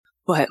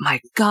But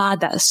my God,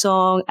 that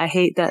song, I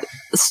hate that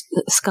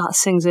Scott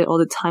sings it all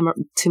the time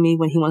to me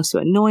when he wants to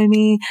annoy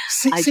me.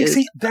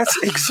 See, that's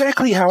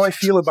exactly how I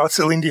feel about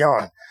Celine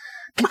Dion.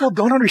 People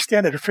don't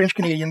understand that a French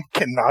Canadian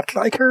cannot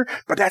like her,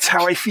 but that's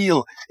how I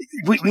feel.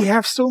 We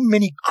have so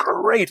many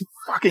great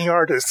fucking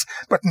artists,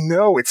 but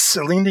no, it's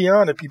Celine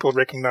Dion that people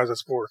recognize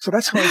us for. So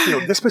that's how I feel.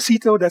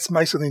 Despacito, that's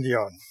my Celine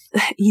Dion.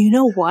 You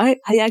know what?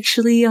 I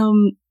actually,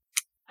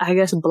 I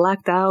guess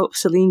blacked out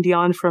Celine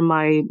Dion from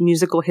my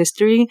musical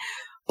history,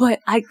 but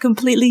I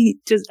completely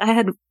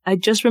I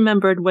just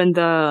remembered when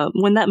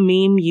that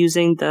meme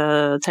using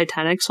the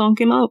Titanic song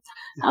came out.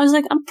 I was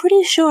like, I'm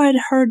pretty sure I'd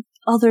heard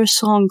other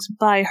songs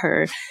by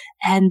her.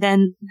 And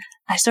then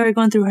I started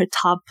going through her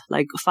top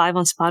 5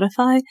 on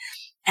Spotify.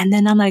 And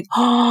then I'm like,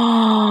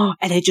 oh,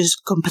 and it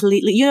just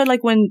completely,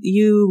 like when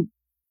you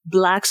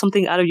black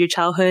something out of your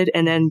childhood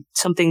and then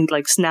something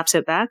snaps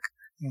it back.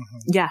 Mm-hmm.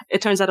 Yeah.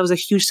 It turns out I was a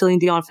huge Celine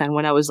Dion fan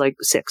when I was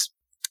 6.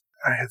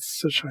 I had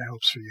such high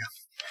hopes for you.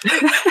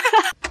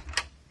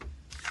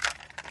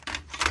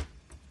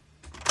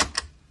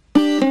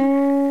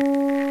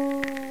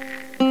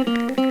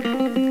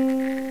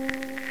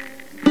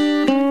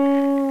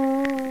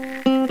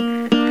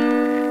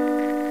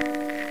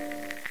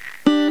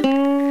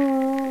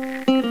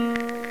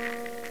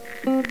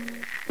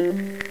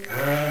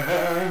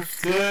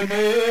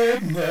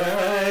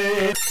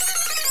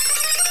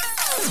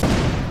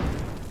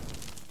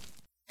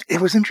 It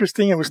was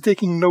interesting. I was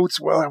taking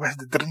notes while I was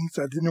the drinks.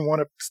 I didn't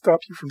want to stop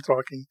you from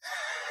talking.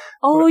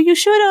 Oh, you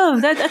should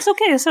have. That's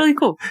okay. That's really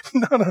cool.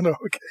 No.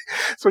 Okay.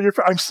 So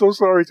I'm so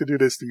sorry to do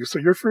this to you. So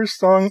your first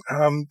song,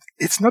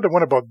 it's not the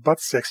one about butt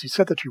sex. You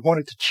said that you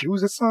wanted to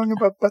choose a song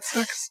about butt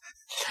sex.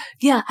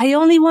 Yeah, I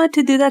only wanted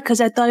to do that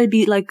because I thought it'd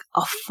be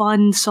a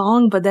fun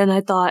song. But then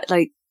I thought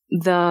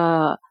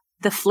the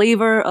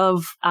flavor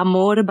of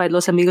Amor by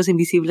Los Amigos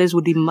Invisibles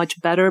would be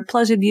much better.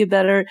 Plus, it'd be a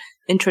better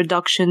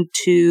introduction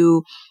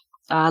to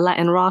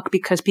Latin rock,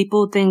 because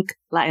people think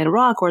Latin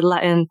rock or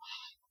Latin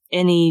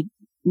any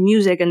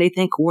music and they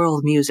think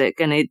world music,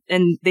 and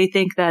they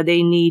think that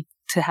they need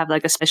to have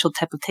a special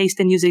type of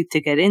taste in music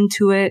to get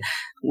into it,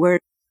 where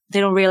they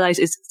don't realize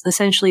it's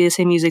essentially the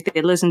same music that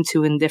they listen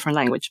to in different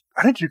language.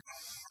 How did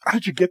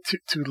you get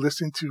to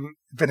listen to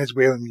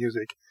Venezuelan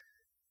music?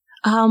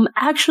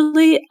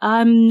 Actually,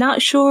 I'm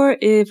not sure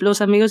if Los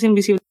Amigos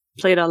Invisibles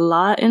played a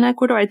lot in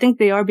Ecuador. I think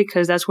they are,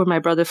 because that's where my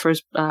brother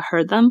first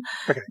heard them.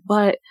 Okay.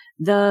 But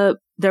the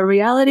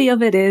reality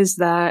of it is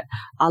that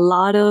a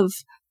lot of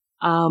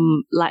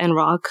Latin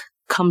rock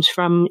comes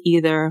from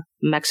either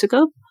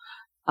Mexico,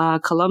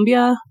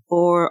 Colombia,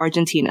 or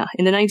Argentina.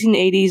 In the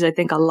 1980s, I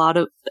think a lot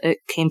of it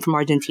came from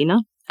Argentina,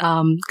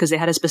 because they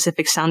had a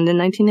specific sound in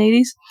the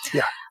 1980s.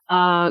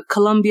 Yeah.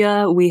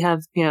 Colombia, we have,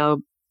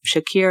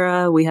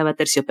 Shakira, we have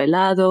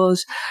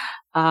Aterciopelados,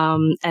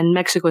 and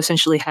Mexico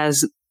essentially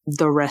has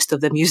the rest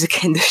of the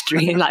music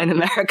industry in Latin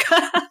America.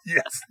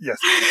 Yes,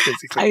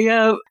 basically.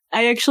 I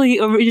actually,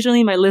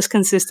 originally my list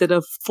consisted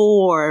of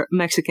 4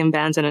 Mexican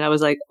bands, and then I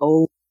was like,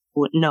 oh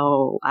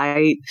no,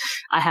 I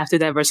have to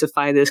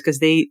diversify this, because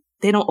they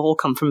don't all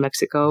come from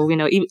Mexico.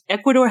 Even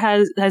Ecuador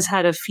has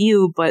had a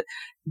few, but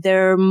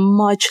they're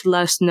much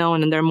less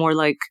known, and they're more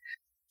like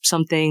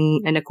something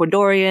an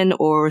Ecuadorian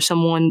or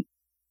someone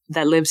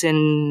that lives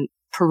in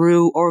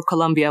Peru or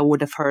Colombia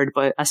would have heard.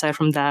 But aside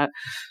from that,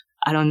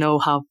 I don't know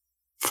how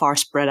far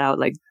spread out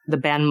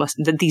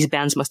these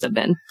bands must have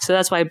been. So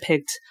that's why I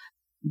picked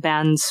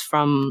bands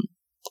from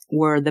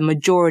where the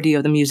majority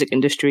of the music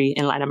industry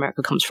in Latin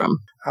America comes from.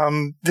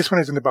 This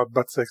one isn't about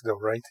butt sex though,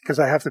 right? Because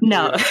I have to play it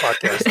on the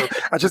podcast. So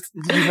I just,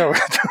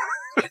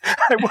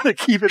 I want to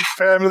keep it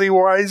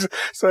family-wise,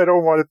 so I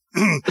don't want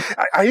to...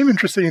 I am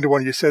interested in the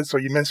one you said, so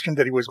you mentioned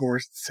that it was more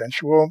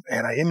sensual,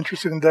 and I am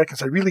interested in that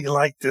because I really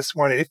like this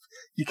one. If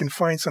you can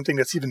find something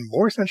that's even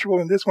more sensual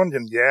than this one,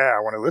 then yeah, I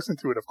want to listen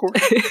to it, of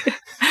course.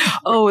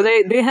 Oh,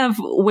 they have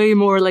way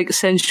more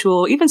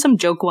sensual, even some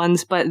joke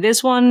ones, but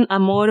this one,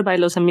 Amor by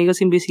Los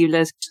Amigos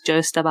Invisibles, is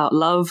just about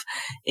love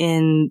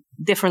in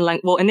different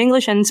language, well, in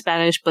English and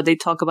Spanish, but they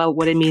talk about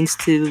what it means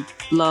to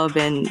love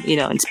in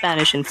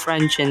Spanish and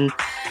French and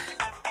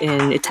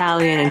in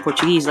Italian and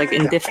Portuguese,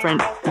 in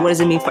different, what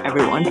does it mean for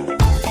everyone?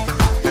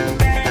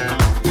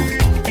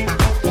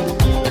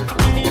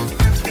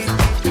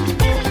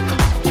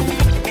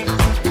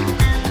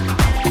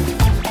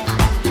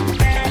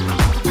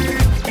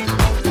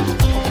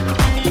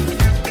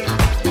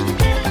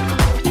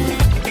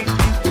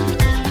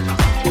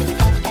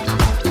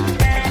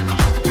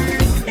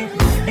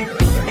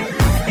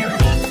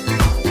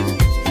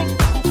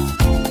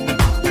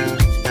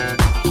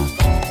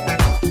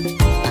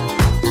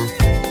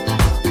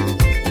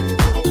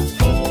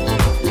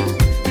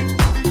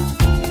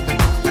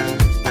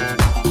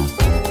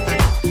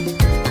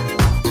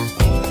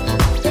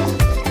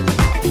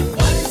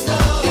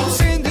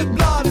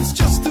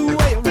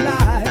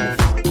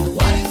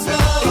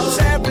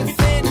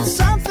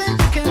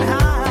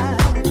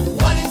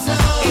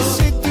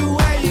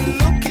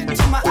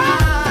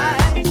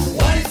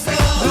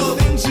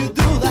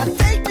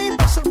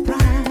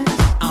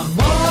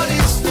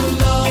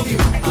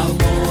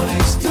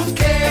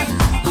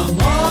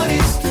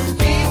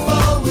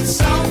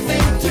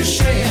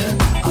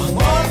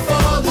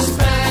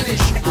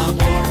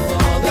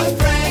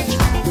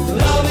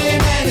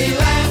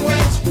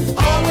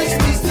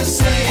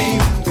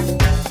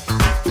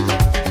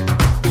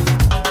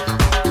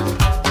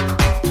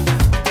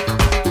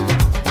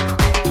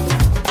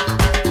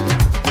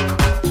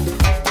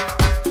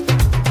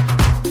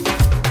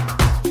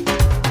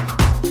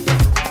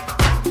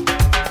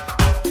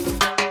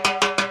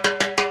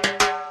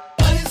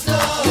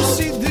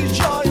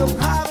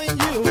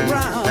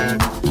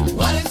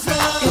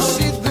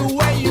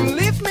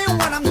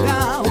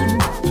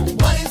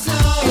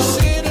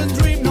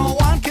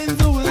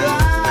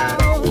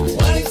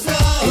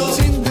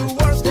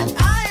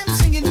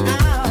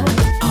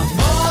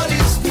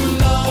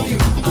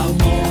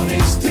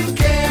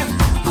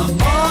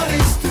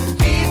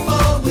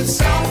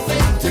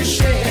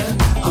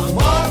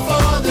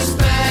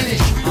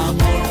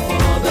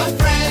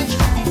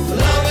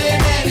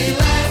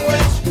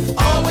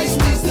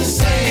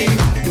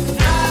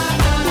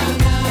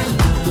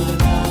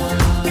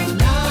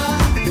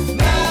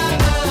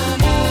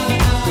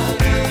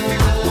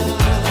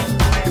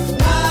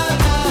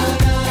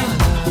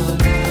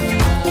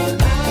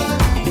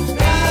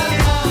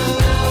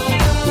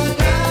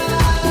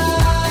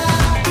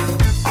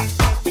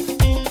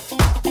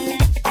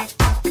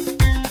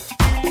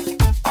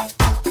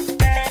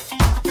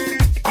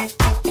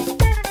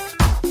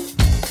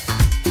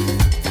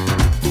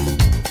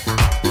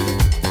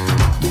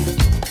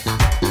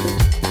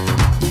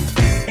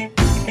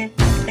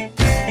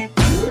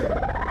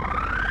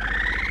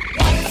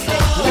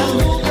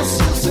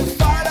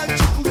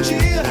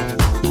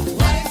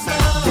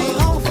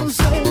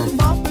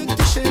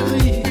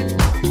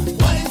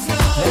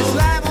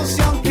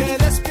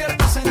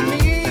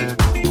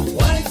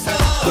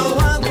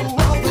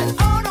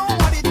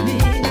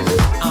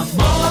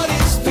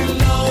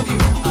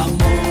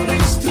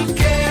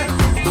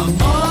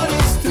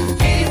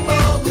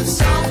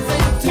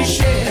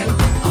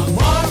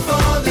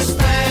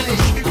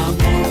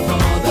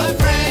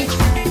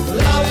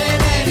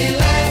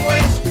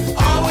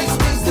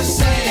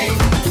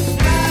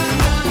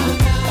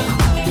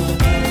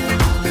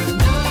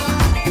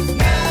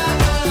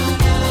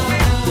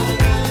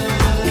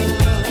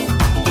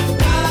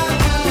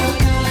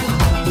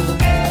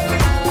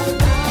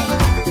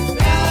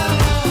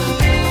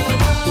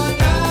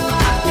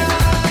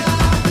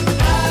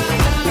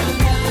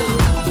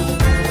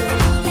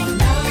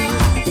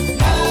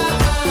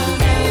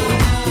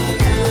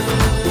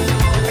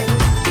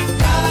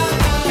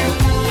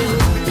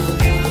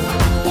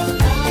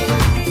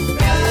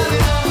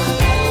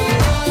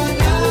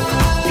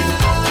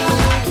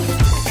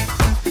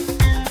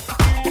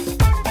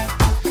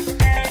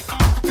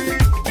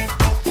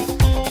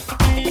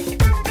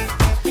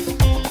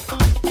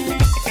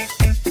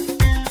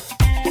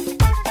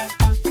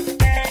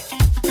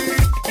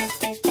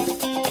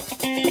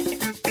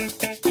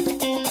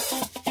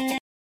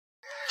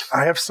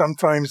 have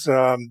sometimes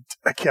a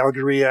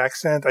Calgary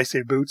accent. I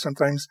say boot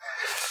sometimes.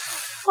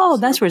 Oh,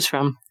 that's where it's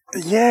from.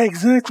 Yeah,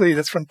 exactly.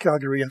 That's from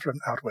Calgary and from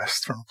out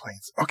west, from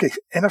Plains. Okay,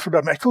 enough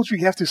about me. I told you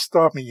have to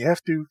stop me. You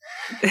have to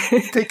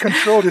take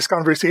control of this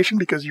conversation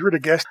because you're the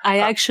guest. I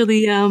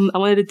actually, I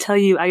wanted to tell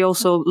you, I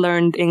also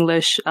learned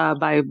English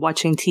by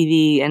watching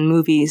TV and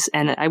movies,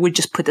 and I would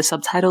just put the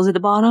subtitles at the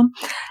bottom.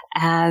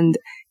 And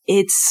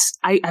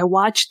I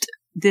watched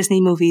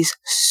Disney movies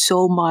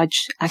so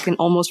much, I can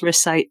almost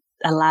recite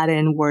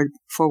Aladdin word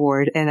for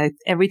word. And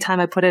every time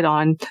I put it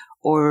on,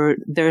 or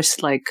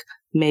there's like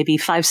maybe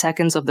 5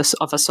 seconds of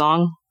a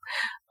song,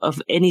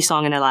 of any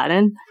song in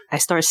Aladdin, I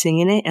start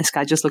singing it, and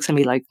Scott just looks at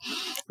me like,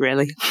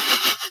 really?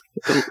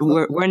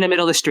 we're in the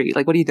middle of the street.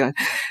 Like, what are you doing?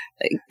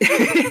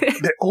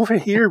 Over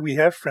here, we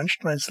have French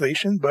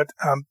translation, but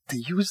they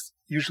use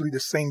usually the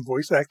same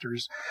voice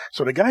actors.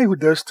 So the guy who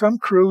does Tom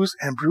Cruise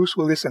and Bruce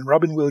Willis and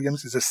Robin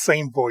Williams is the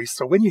same voice.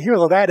 So when you hear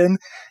Aladdin,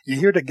 you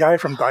hear the guy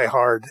from Die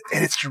Hard,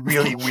 and it's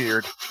really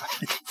weird.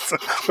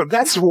 So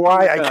that's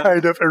why I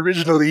kind of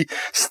originally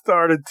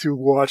started to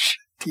watch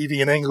TV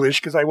in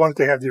English, because I wanted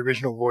to have the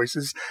original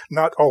voices,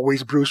 not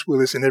always Bruce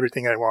Willis in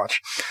everything I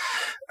watch.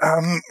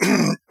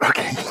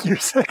 Okay, your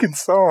second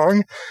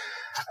song,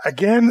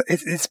 again,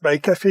 it's by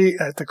Café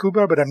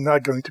Tacuba, but I'm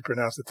not going to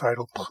pronounce the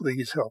title.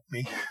 Please help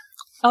me.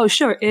 Oh,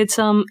 sure. It's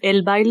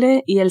El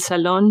Baile y El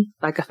Salón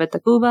by Café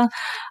Tacuba.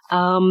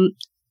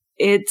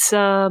 It's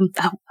I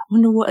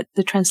wonder what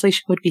the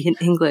translation would be in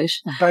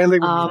English. Baile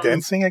would be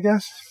dancing, I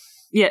guess?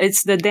 Yeah,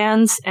 it's the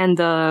dance and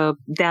the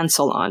dance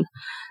salon.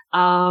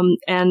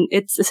 And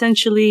it's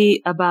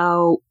essentially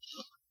about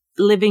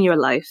living your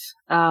life.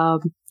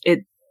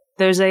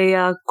 There's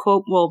a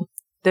quote,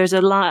 there's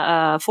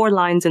a 4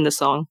 lines in the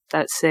song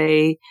that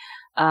say,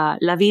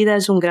 La vida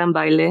es un gran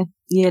baile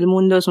y el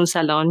mundo es un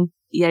salón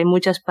y hay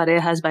muchas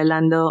parejas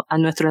bailando a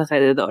nuestro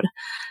alrededor.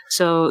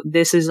 So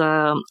this is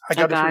I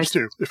got the first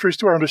two. The first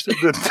two I understood.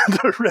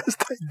 The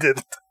rest I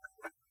didn't.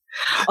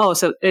 Oh,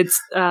 so it's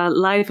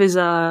life is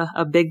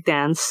a big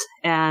dance,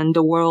 and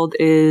the world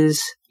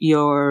is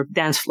your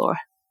dance floor.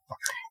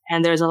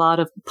 And there's a lot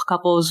of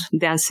couples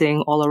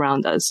dancing all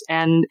around us.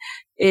 And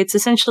it's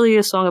essentially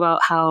a song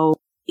about how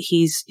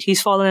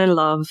he's fallen in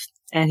love,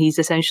 and he's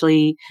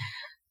essentially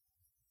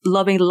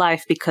loving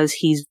life because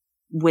he's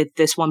with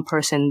this one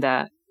person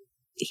that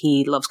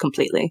he loves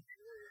completely.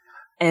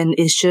 And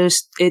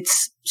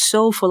it's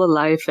so full of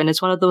life. And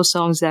it's one of those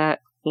songs that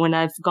when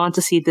I've gone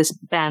to see this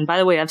band, by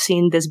the way, I've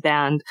seen this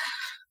band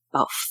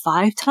about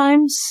 5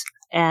 times.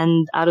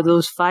 And out of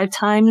those 5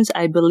 times,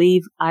 I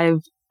believe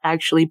I've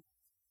actually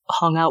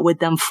hung out with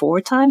them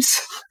 4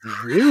 times.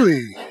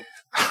 Really?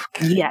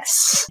 Okay.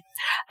 Yes.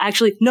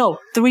 Actually, no,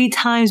 3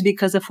 times,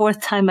 because the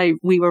 4th time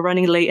we were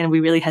running late and we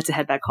really had to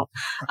head back home.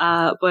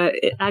 But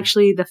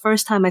actually, the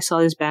first time I saw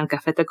this band,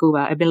 Café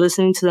Tacuba, I've been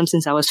listening to them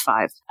since I was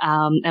 5.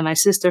 And my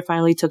sister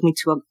finally took me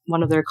to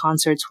one of their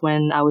concerts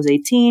when I was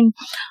 18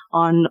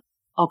 on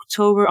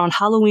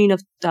Halloween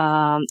of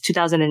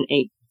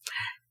 2008.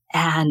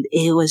 And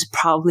it was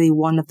probably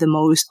one of the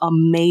most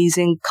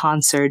amazing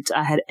concerts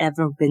I had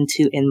ever been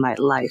to in my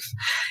life.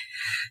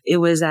 It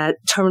was at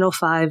Terminal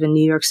 5 in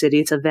New York City.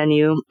 It's a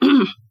venue.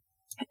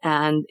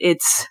 And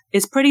it's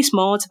pretty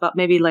small. It's about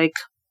maybe like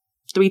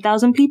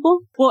 3,000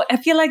 people. Well, I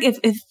feel like if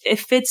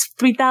it's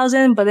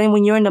 3,000, but then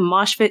when you're in the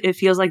mosh pit, it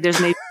feels like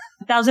there's maybe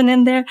 1,000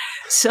 in there.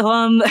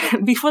 So,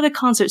 before the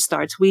concert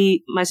starts,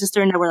 my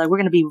sister and I were like, we're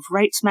going to be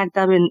right smack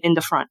dab in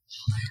the front.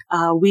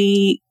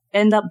 We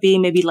end up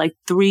being maybe like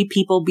 3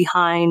 people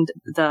behind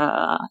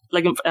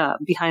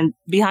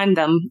behind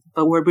them,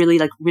 but we're really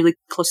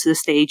close to the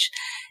stage,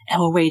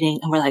 and we're waiting,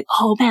 and we're like,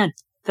 oh man,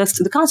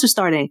 the concert's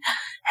starting.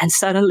 And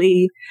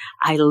suddenly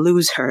I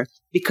lose her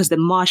because the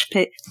mosh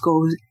pit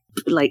goes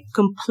like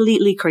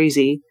completely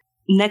crazy.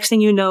 Next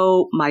thing you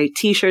know, my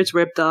t-shirt's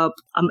ripped up.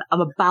 I'm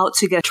about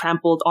to get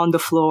trampled on the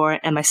floor,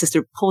 and my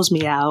sister pulls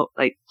me out.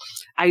 Like,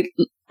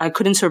 I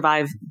couldn't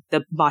survive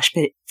the mosh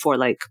pit for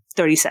like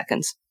 30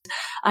 seconds.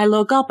 I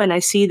look up and I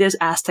see this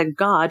Aztec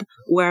god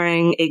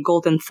wearing a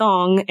golden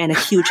thong and a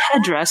huge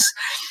headdress.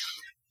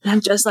 And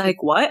I'm just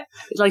like, what?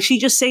 Like, she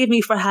just saved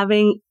me for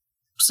having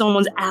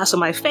someone's ass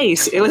on my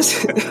face. It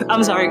was,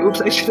 I'm sorry,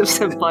 oops, I should have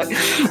said but.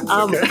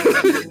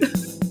 Okay.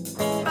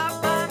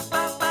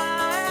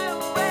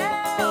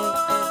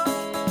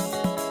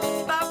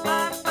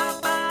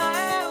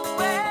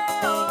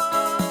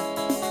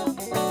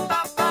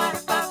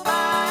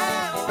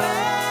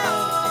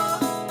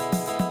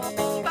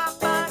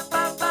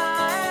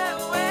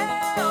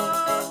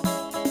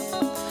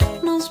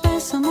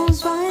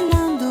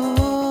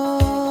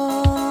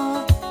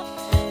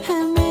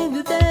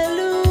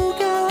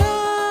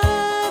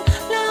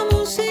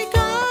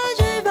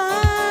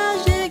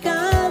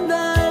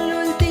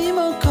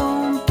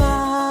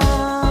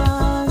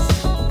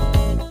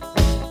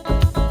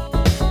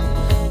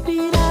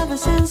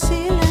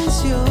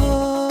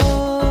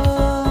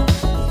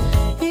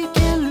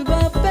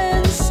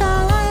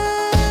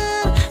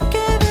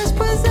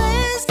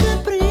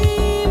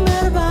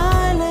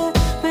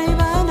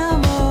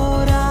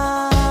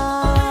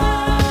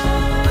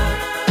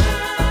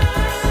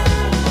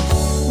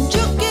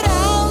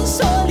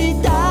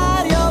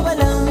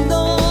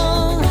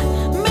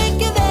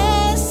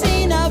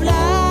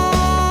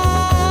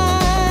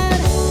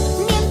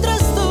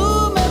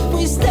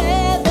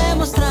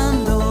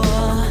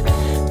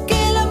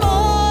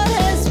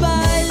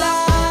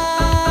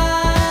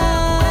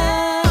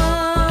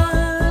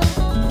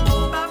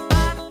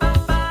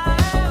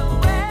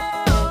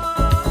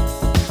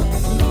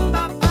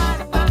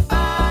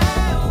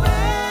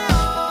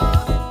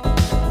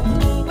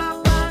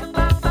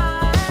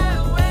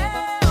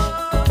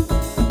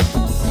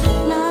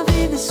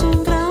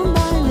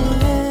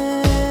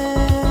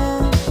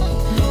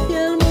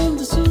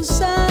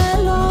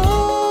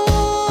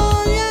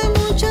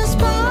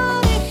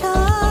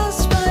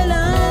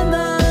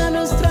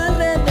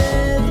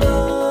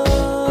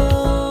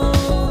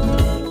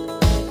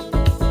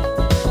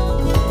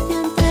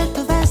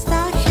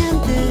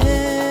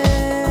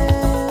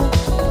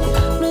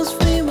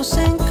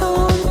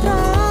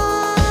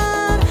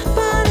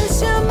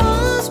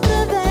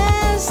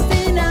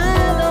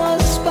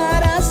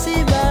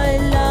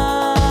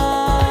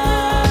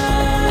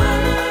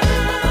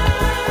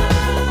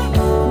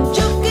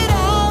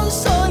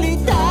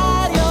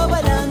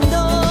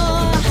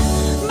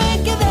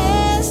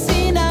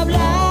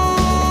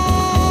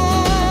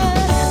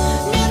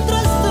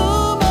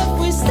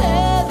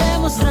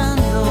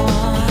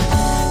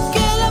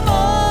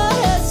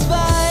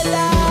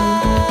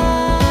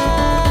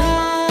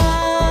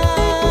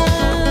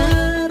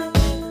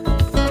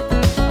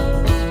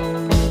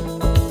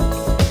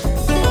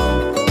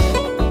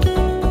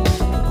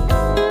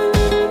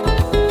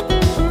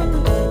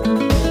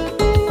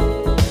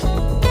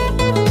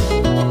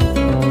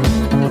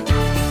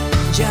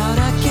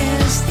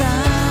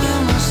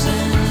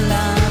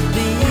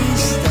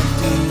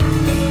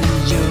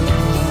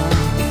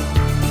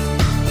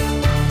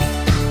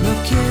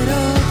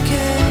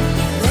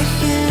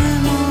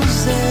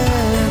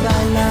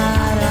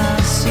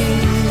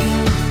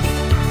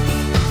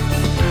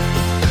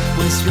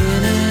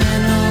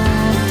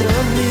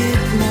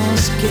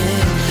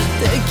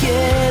 te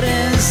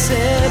quieren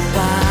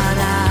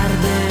separar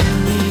de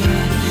mí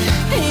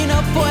y no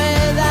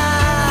pueda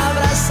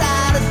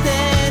abrazarte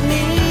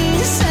ni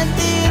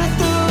sentir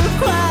tu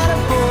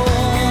cuerpo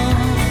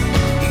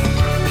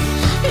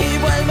y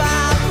vuelva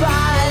a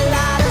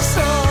bailar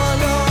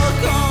solo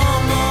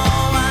como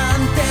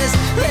antes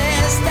de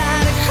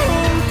estar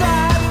junto a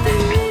ti.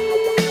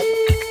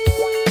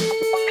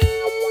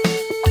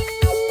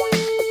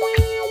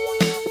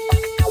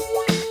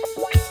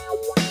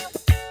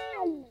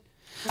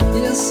 Y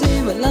así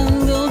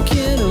bailando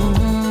quiero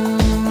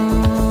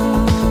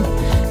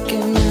que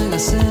me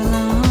hagas el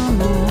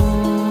amor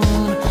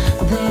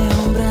de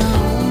hombre a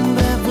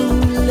hombre,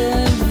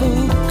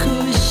 voulez-vous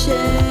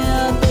coucher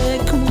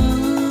avec moi?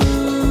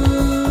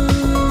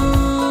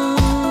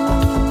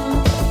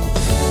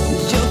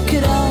 Yo que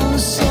era un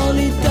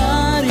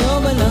solitario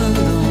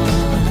bailando,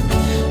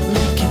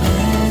 me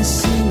quedé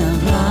sin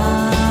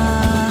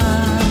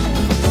hablar,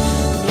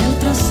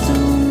 mientras tú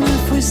me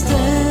fuiste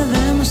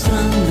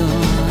demostrando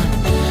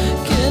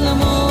que el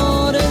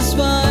amor es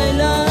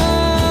bailar.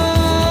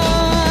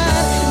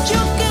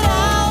 Yo que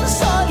era un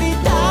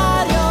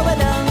solitario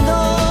bailando,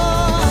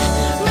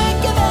 me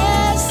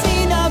quedé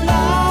sin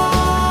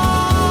hablar,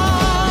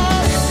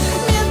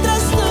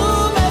 mientras tú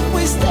me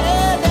fuiste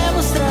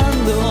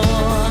demostrando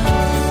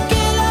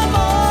que el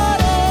amor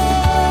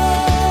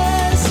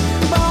es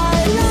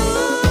bailar.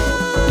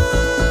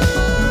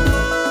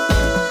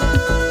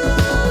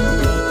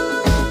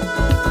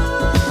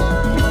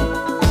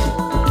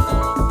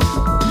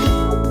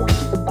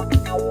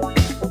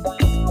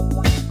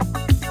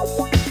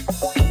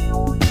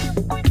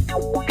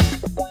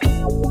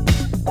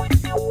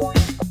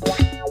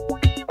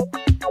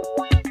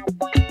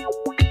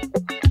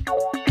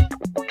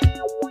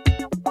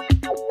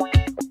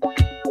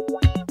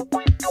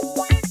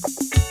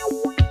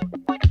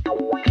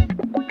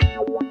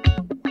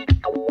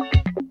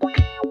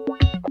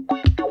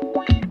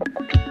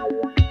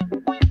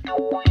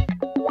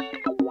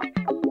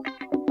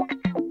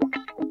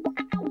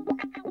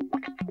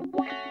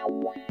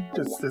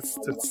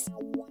 That's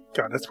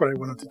God. That's what I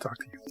wanted to talk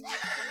to you.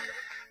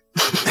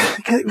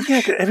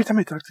 Yeah, every time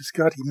I talk to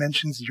Scott, he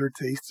mentions your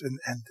tastes, and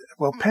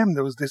well, Pam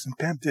knows this, and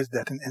Pam does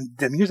that, and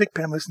the music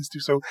Pam listens to.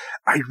 So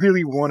I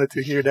really wanted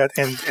to hear that,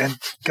 and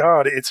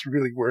God, it's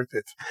really worth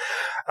it.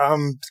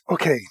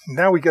 Okay,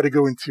 now we got to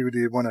go into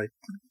the one I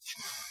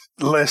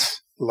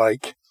less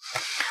like,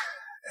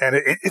 and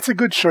it's a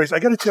good choice. I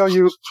got to tell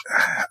you,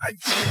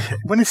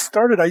 when it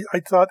started, I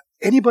thought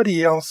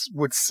anybody else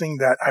would sing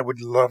that. I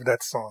would love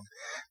that song,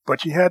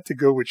 but you had to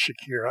go with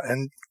Shakira,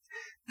 and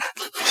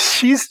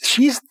she's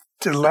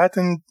the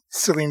Latin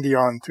Celine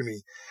Dion to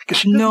me.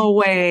 No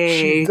way.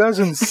 She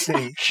doesn't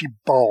sing. She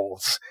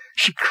bawls.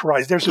 She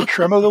cries. There's a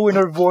tremolo in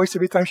her voice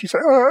every time she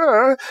says,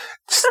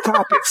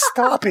 stop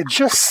it.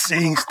 Just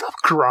sing. Stop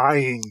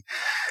crying.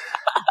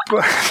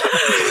 But,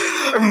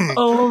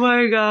 oh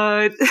my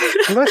God.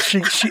 Plus,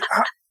 she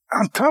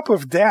on top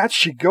of that,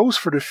 she goes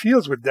for the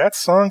feels with that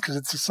song because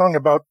it's a song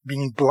about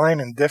being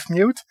blind and deaf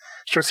mute.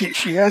 So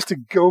she has to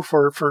go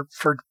for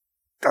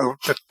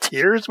the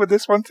tears with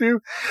this one too.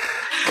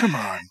 Come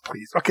on,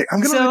 please. Okay, I'm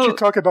going to let you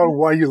talk about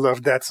why you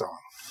love that song.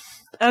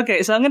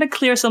 Okay, so I'm going to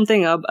clear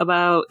something up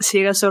about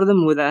Ciega Sorda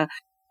Muda.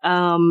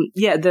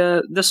 Yeah,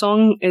 the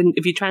song, and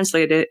if you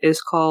translate it,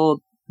 is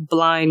called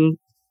Blind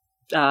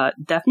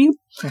Deaf Mute.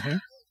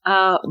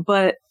 Mm-hmm.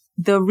 But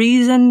the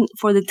reason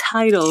for the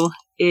title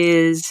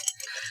is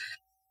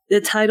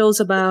the title's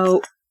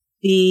about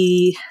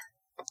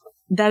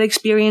that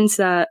experience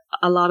that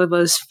a lot of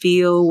us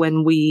feel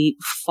when we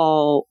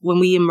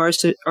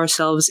immerse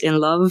ourselves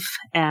in love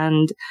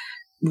and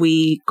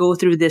we go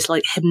through this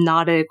like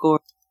hypnotic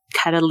or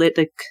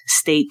catalytic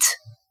state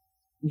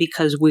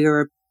because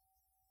we're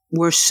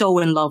so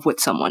in love with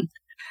someone.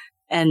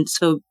 And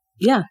so,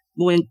 yeah,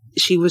 when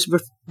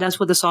that's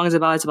what the song is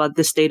about. It's about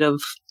this state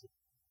of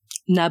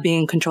not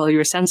being in control of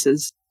your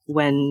senses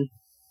when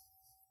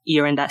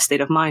you're in that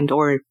state of mind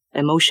or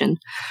emotion.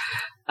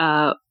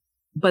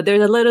 But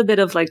there's a little bit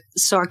of like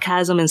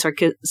sarcasm and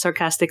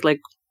sarcastic like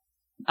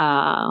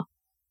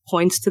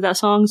points to that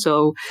song.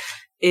 So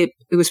it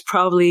was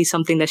probably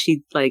something that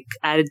she like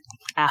added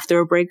after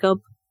a breakup.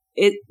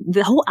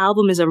 The whole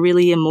album is a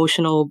really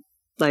emotional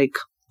like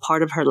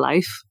part of her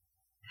life.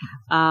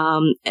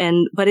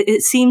 But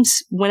it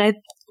seems when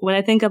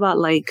I think about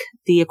like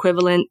the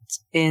equivalent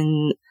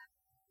in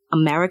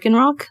American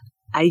rock,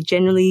 I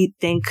generally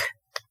think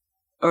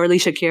early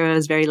Shakira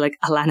is very like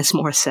Alanis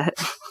Morissette.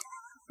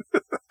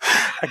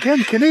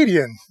 Again,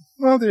 Canadian.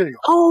 Well, there you go.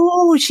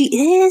 Oh, she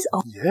is?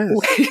 Oh. Yes.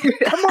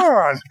 Come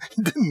on.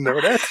 You didn't know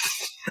that.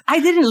 I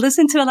didn't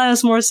listen to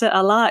Alanis Morissette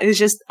a lot. It's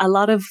just I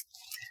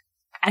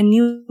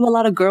knew a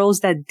lot of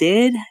girls that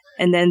did.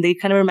 And then they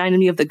kind of reminded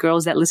me of the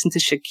girls that listened to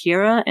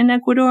Shakira in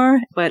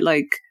Ecuador. But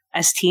like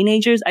as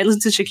teenagers, I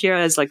listened to Shakira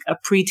as like a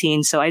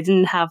preteen. So I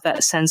didn't have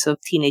that sense of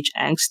teenage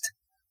angst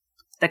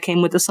that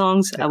came with the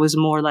songs. Yeah. I was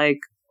more like,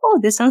 oh,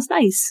 this sounds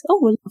nice.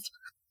 Oh,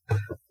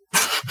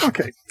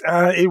 Okay.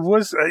 It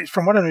was,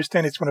 from what I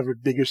understand, it's one of her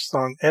biggest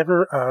songs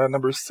ever.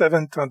 Number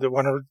 7th on the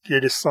 100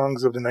 greatest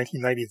songs of the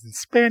 1990s in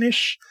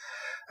Spanish.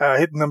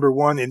 Hit number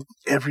 1 in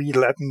every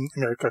Latin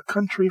America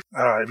country.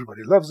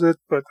 Everybody loves it,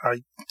 but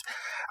I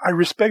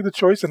respect the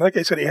choice. And like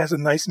I said, it has a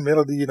nice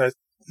melody and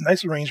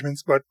nice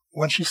arrangements, but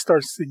when she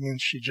starts singing,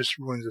 she just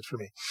ruins it for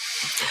me.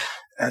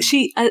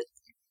 And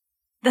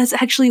that's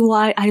actually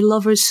why I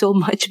love her so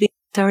much, because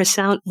her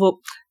sound, well,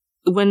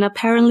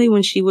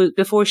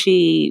 before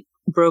she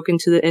broke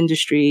into the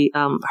industry,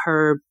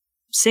 her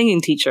singing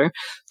teacher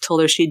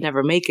told her she'd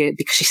never make it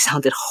because she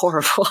sounded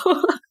horrible.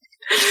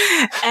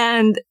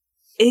 And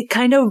it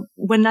kind of,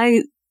 when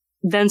I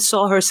then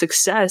saw her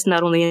success,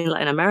 not only in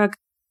Latin America,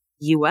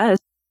 US,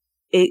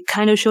 it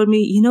kind of showed me,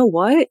 you know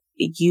what?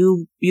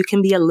 You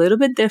can be a little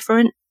bit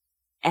different,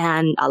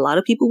 and a lot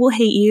of people will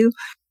hate you,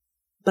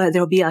 but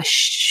there'll be a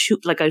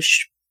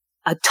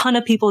ton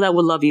of people that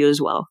will love you as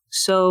well.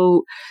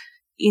 So,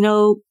 you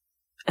know,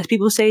 as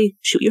people say,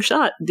 shoot your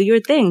shot, do your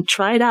thing,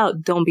 try it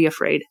out, don't be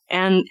afraid.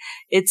 And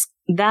it's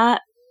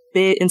that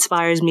bit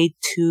inspires me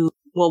to,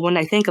 well, when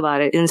I think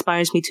about it, it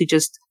inspires me to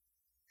just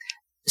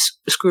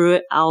screw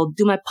it. I'll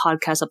do my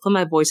podcast. I'll put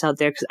my voice out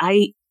there because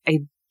I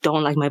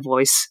don't like my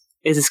voice.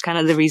 It's kind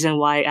of the reason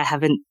why I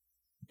haven't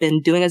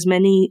been doing as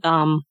many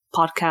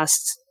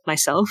podcasts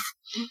myself.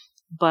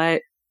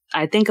 But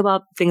I think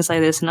about things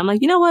like this and I'm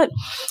like, you know what?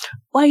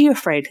 Why are you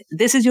afraid?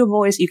 This is your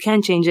voice. You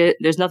can't change it.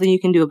 There's nothing you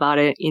can do about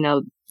it. You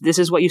know, this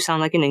is what you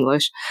sound like in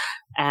English.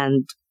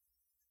 And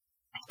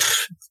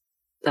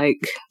like,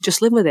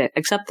 just live with it.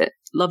 Accept it.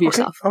 Love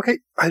yourself. Okay.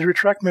 I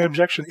retract my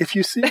objection. If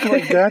you see it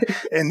like that,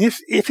 and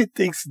if it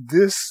takes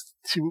this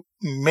to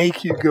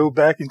make you go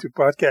back into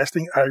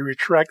podcasting, I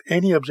retract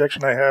any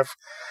objection I have.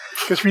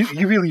 Because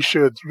you really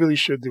should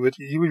do it.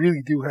 You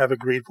really do have a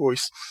great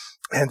voice.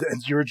 And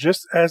you're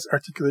just as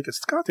articulate as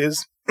Scott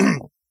is.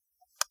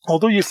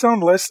 Although you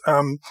sound less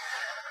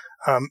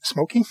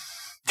smoky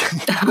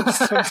sometimes.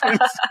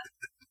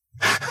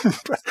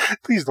 But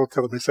please don't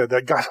tell him I said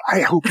that. Gosh,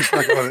 I hope he's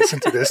not going to listen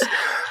to this.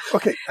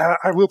 Okay,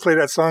 I will play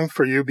that song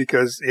for you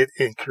because it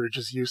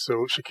encourages you.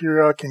 So,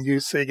 Shakira, can you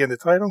say again the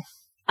title?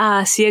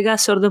 Ciega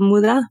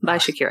Sordomuda by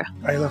Shakira.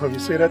 I love how you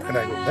say that, and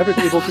I will never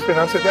be able to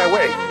pronounce it that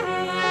way.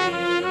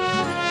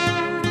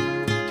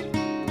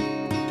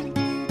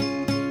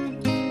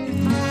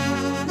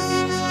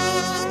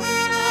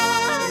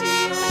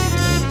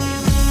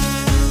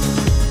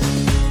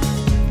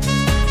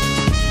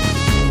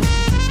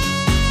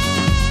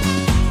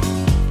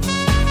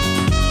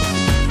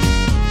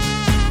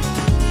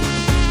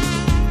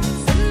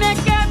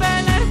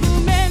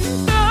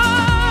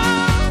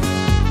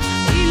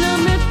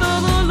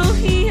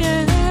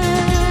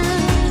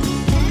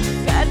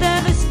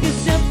 Cada vez que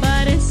se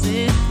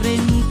aparece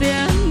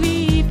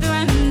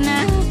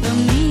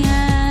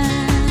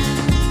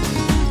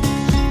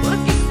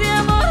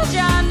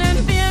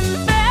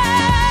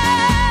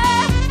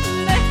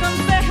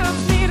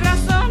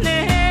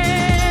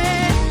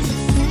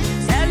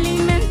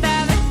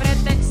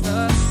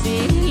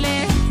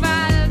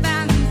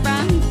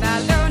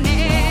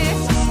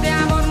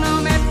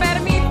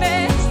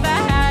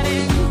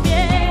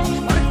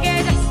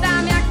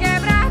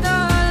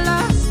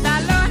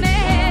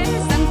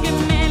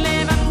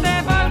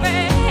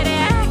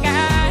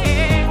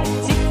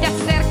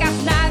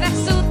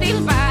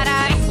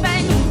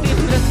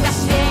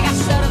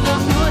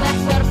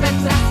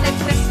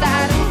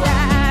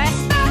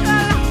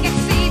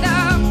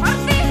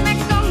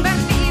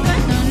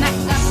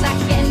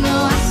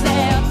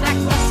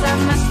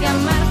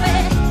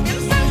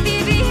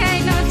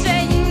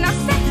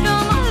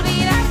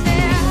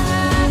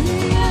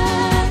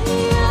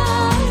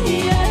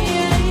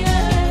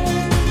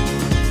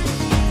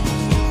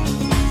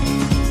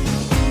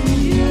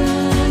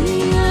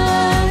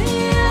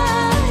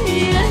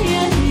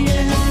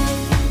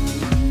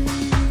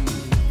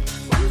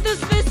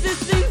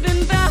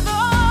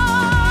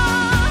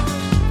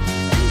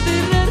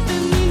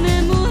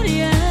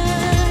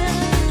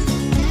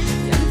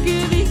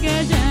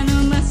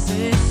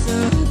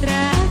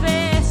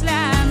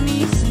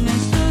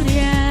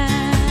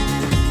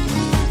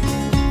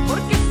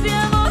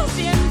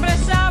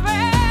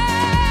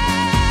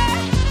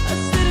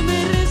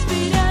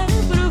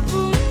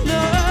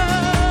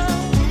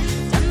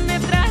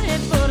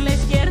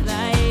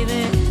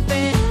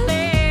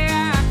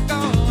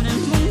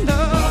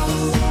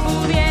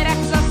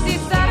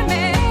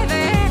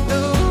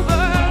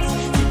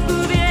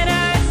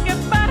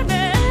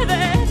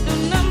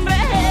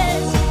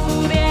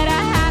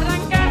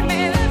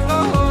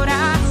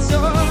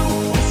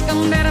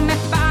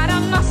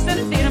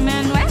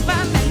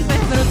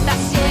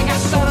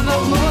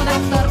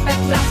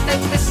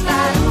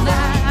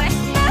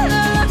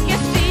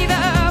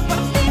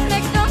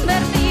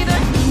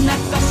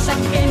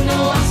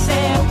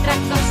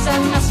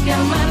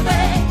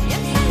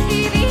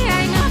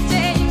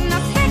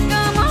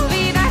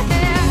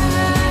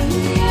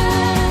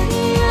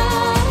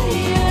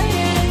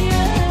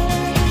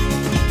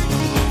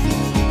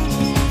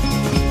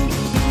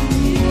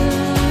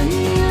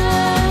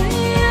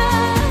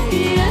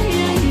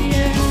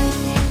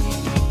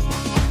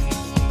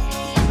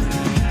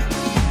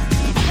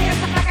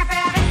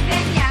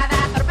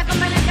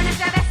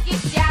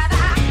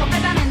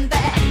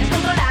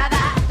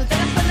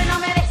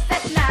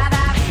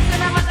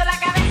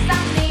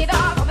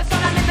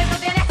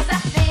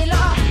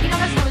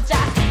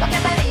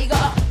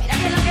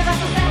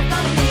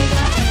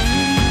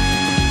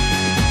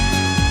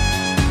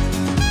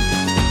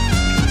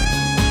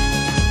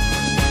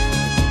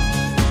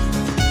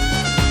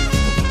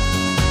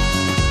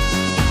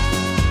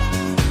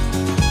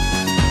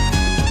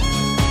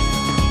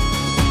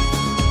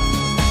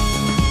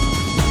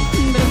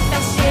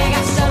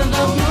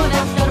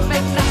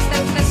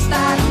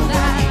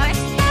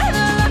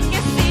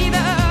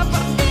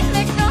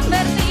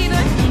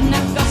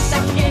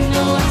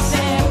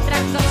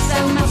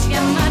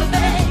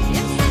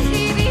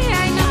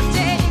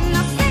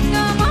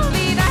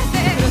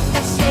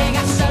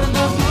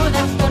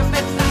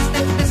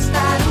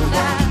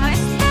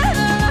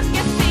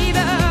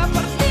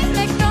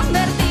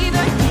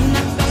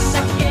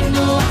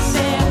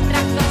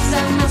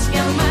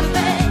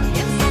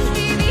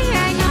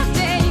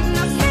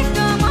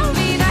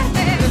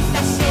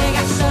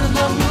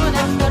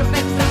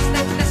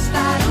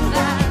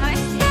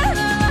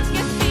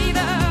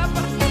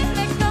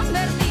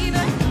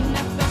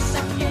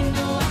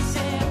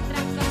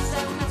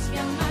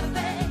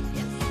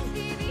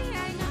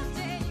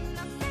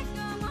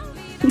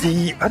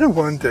The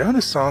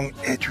other song,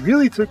 it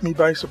really took me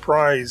by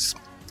surprise.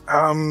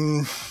 I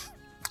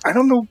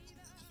don't know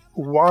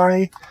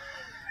why.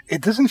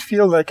 It doesn't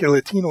feel like a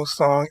Latino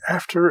song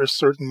after a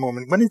certain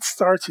moment. When it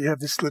starts, you have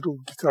this little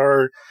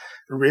guitar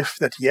riff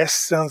that, yes,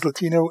 sounds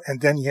Latino, and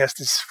then he has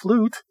this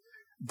flute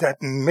that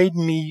made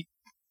me...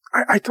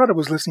 I thought I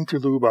was listening to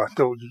Luba,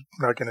 though you're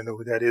not going to know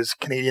who that is.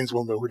 Canadians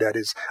will know who that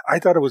is. I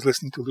thought I was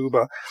listening to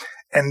Luba.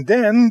 And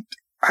then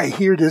I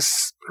hear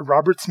this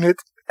Robert Smith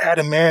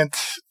adamant,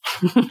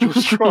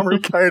 stronger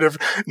kind of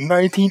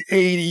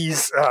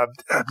 1980s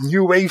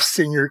new wave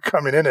singer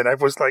coming in, and I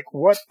was like,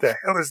 what the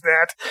hell is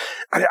that?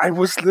 I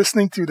was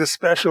listening to the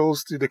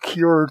Specials, to The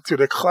Cure, to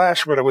The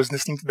Clash when I was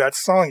listening to that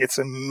song. It's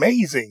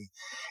amazing.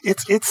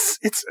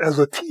 It's a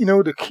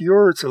Latino The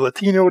Cure, it's a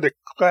Latino The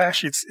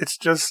Clash. It's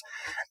just,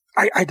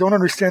 I don't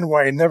understand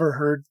why I never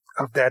heard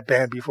of that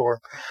band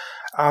before.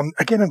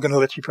 Again, I'm going to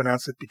let you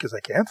pronounce it because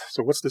I can't.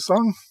 So what's the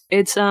song?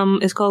 It's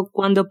called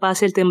Cuando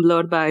Pase el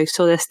Temblor by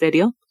Soda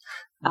Stereo.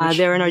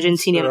 They're an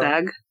Argentinian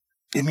band.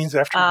 It means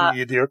after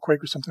the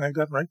earthquake or something like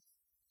that, right?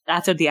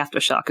 After the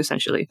aftershock,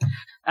 essentially.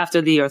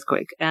 After the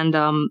earthquake. And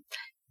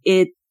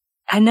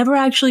I never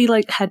actually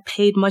had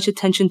paid much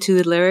attention to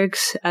the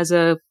lyrics as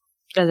a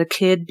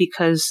kid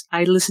because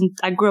I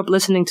grew up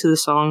listening to the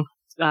song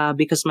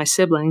because of my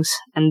siblings.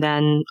 And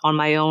then on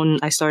my own,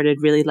 I started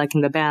really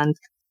liking the band.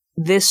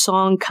 This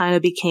song kind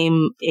of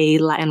became a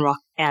Latin rock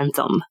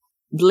anthem.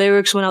 The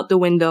lyrics went out the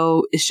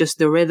window. It's just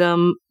the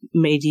rhythm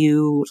made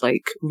you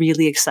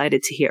really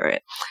excited to hear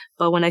it.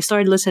 But when I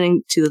started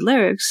listening to the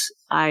lyrics,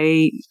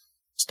 first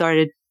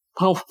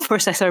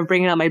I started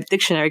bringing out my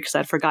dictionary because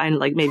I'd forgotten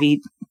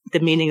maybe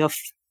the meaning of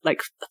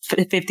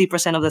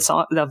 50% of the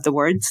song, of the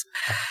words.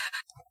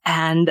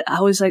 And I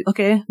was like,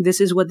 okay,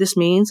 this is what this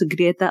means.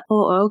 Grieta.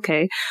 Oh,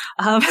 okay.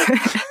 And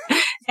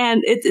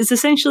it's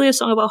essentially a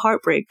song about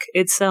heartbreak.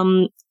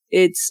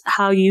 It's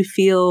how you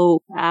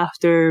feel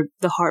after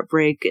the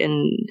heartbreak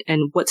and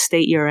what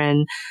state you're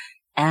in.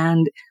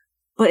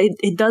 But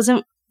it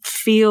doesn't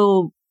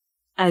feel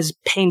as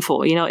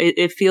painful.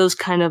 It feels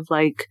kind of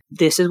like,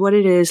 this is what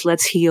it is.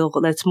 Let's heal.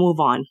 Let's move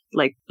on.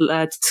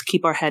 Let's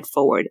keep our head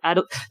forward.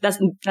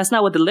 That's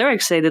not what the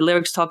lyrics say. The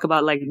lyrics talk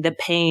about the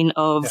pain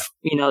of,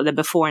 the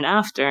before and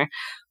after.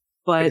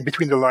 But in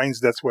between the lines,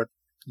 that's what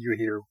you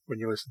hear when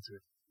you listen to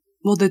it.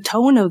 Well, the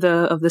tone of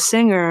the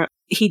singer,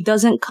 he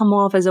doesn't come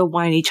off as a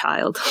whiny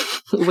child,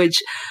 which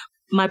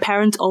my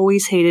parents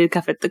always hated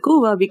Café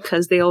Tacuba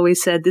because they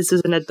always said this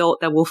is an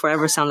adult that will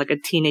forever sound like a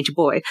teenage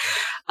boy,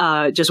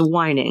 just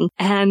whining.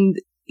 And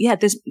yeah,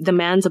 the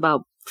man's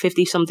about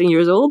 50-something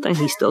years old and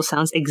he still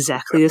sounds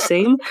exactly the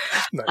same.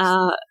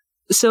 Nice.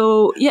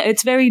 So yeah,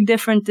 it's very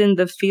different in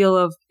the feel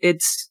of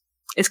it's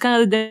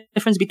kind of the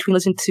difference between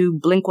listening to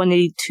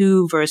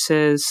Blink-182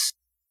 versus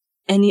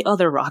any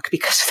other rock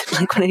because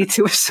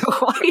Blink-182 is so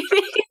whiny.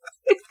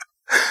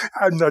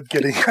 I'm not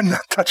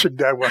touching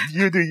that one.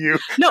 You do you.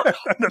 No,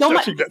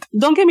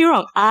 don't get me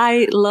wrong.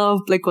 I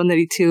love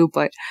Blink-182,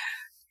 but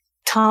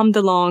Tom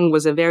DeLonge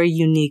was a very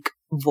unique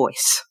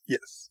voice.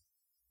 Yes.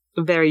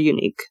 Very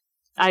unique.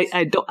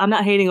 I'm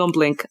not hating on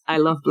Blink. I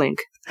love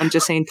Blink. I'm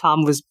just saying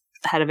Tom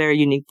had a very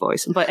unique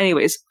voice. But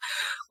anyways,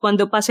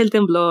 Cuando Pase el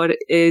Temblor,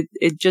 it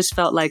just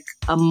felt like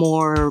a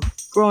more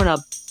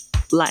grown-up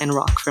Latin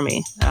rock for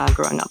me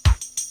growing up.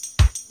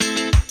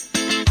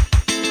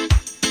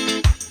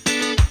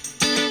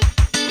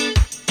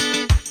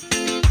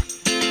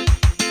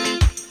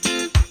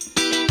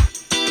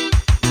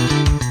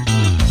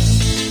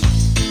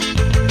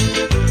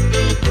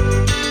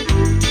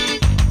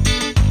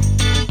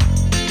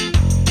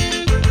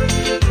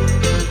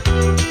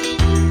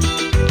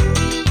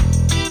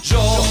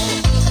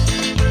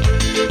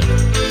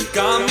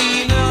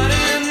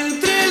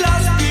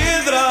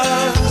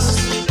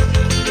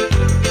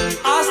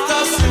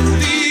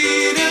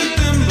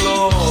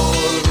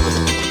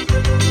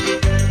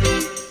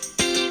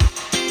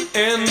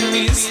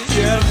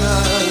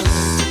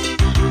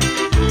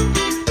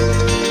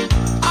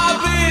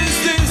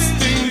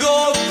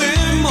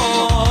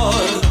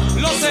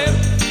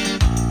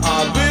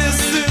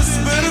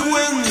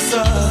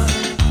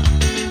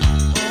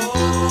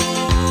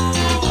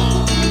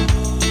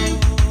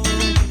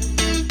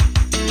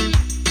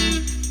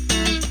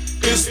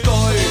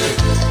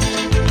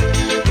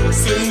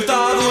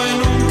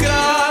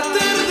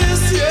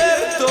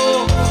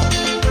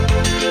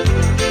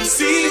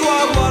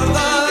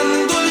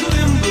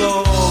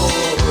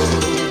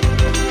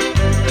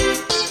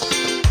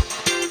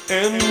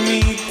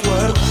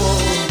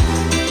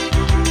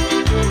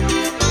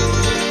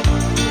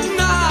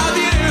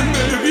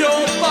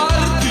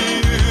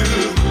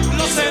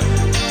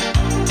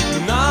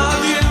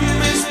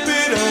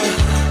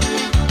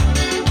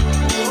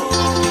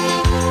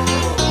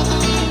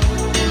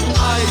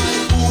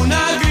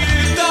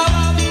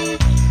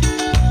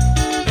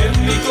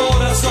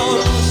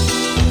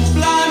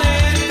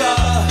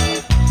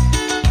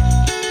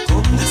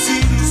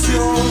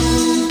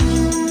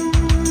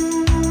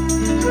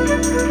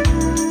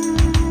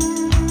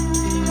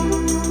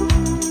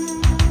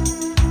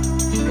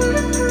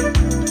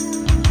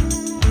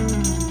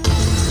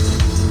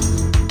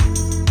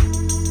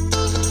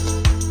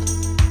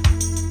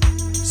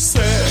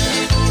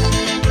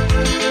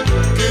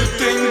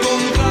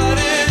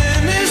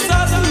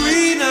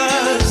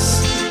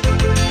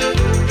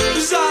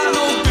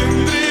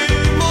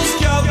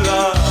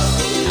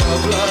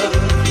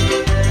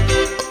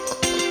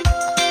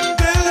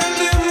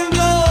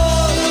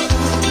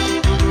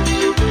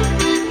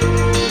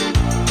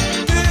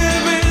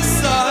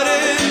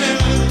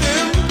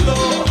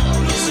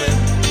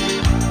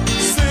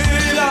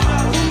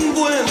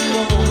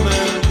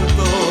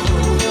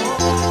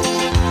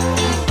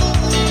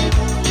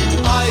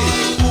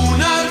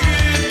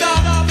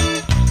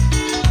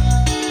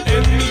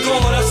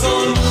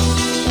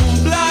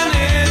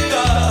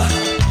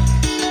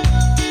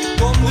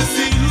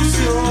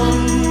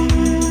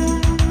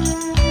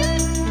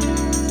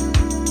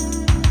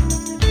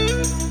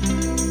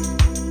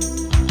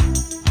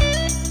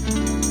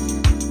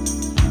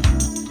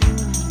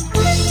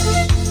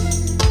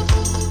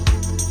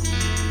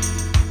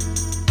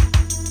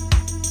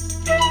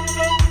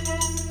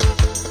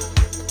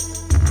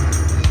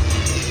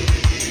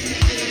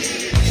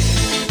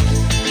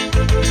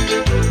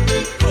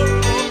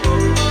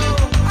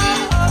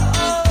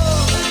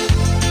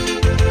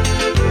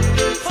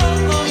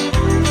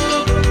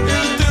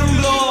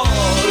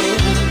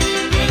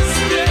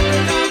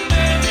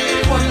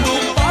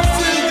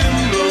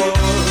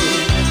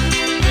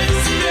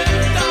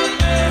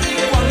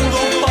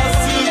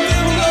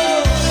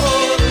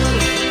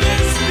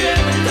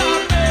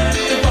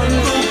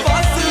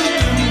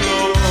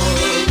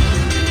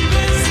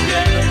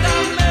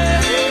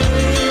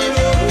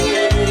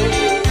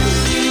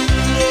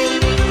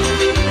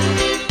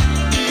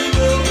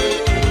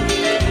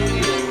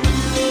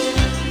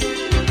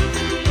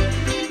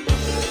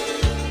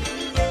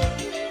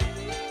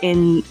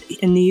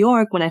 in New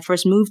York, when I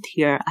first moved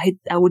here,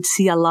 I would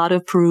see a lot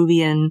of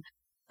Peruvian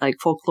like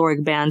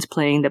folkloric bands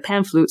playing the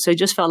pan flute. So it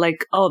just felt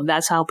like, oh,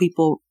 that's how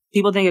people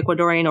think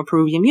Ecuadorian or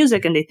Peruvian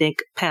music, and they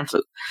think pan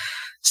flute.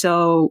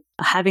 So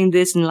having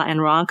this in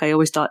Latin rock, I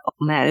always thought, oh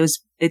man,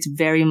 it's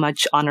very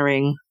much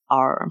honoring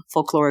our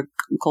folkloric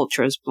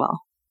culture as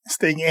well.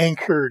 Staying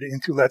anchored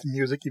into Latin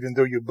music, even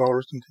though you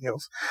borrow something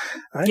else.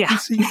 I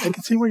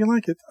can see where you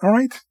like it. All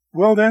right.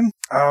 Well then,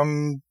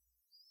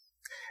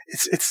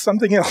 it's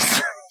something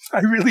else. I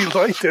really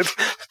liked it,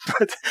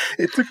 but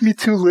it took me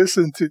 2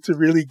 listens to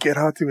really get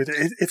out to it.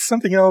 It's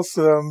something else.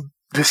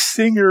 The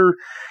singer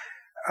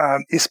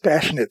is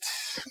passionate.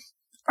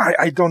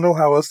 I don't know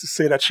how else to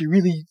say that. She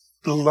really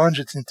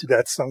lunges into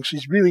that song.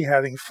 She's really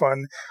having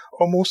fun,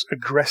 almost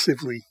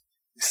aggressively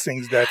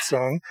sings that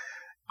song.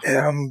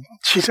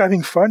 She's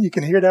having fun. You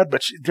can hear that,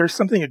 but there's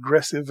something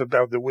aggressive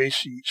about the way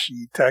she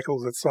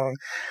tackles that song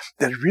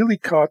that really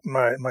caught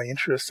my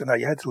interest, and I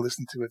had to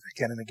listen to it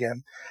again and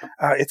again.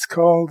 It's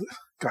called,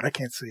 God, I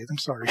can't say it. I'm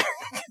sorry.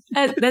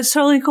 That's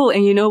totally cool.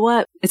 And you know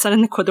what? It's not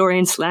an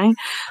Ecuadorian slang.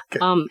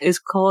 Okay. It's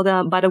called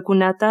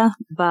Baracunata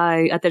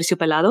by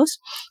Aterciopelados.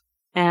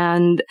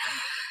 And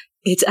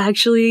it's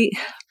actually,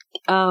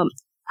 it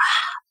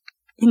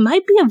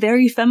might be a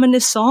very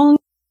feminist song.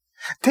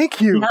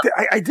 Thank you. No.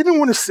 I didn't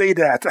want to say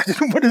that. I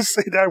didn't want to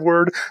say that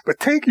word, but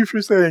thank you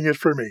for saying it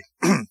for me.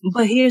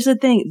 But here's the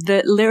thing.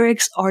 The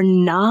lyrics are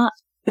not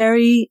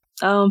very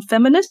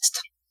feminist.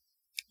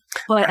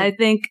 But I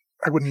think...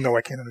 I wouldn't know.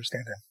 I can't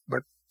understand them.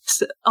 But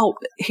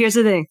here's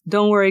the thing.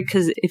 Don't worry,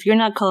 because if you're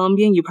not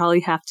Colombian, you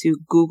probably have to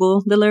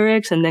Google the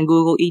lyrics and then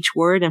Google each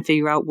word and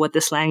figure out what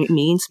the slang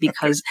means,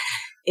 because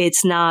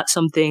it's not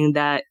something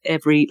that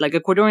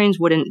Ecuadorians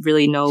wouldn't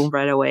really know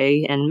right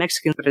away, and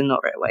Mexicans wouldn't know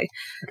right away.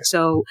 Okay.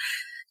 So,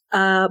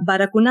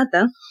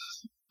 Baracunata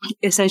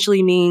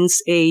essentially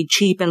means a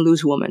cheap and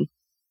loose woman.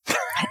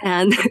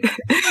 And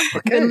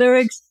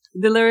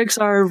the lyrics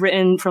are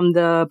written from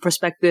the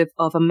perspective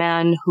of a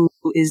man who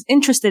is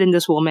interested in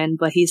this woman,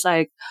 but he's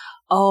like,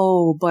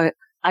 oh, but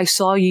I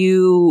saw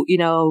you,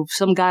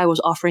 some guy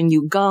was offering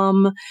you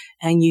gum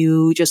and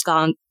you just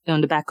got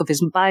on the back of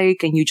his bike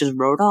and you just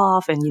rode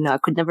off, and, I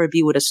could never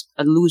be with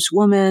a loose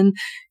woman,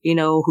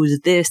 who's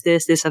this,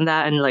 and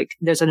that. And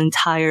there's an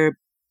entire,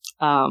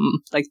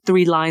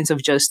 3 lines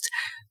of just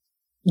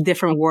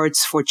different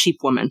words for cheap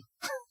woman.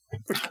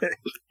 Okay.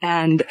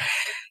 And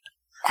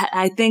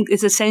I think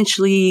it's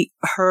essentially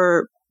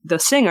the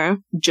singer,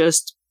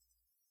 just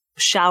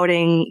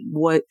shouting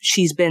what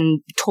she's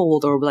been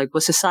told, or what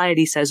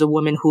society says a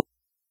woman who,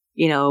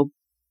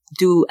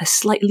 do a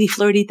slightly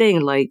flirty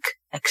thing like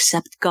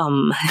accept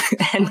gum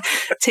and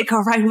take a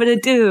ride with a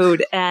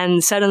dude.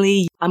 And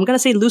suddenly, I'm going to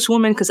say loose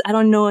woman because I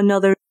don't know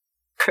another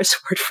curse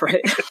word for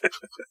it.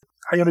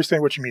 I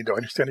understand what you mean, though. I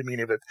understand the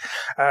meaning of it.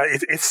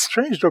 It's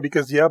strange, though,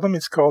 because the album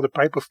is called A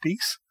Pipe of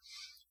Peace.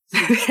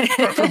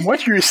 From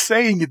what you're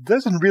saying, it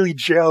doesn't really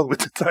gel with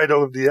the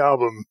title of the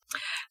album.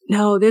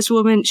 No, this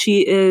woman,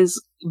 she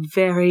is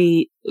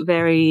very,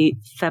 very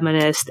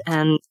feminist,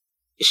 and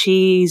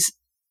she's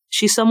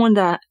someone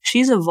that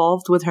she's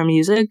evolved with her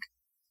music,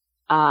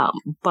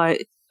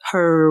 but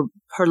her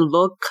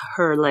look,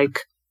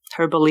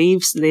 her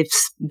beliefs, they've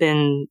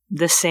been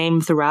the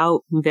same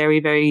throughout, very,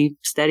 very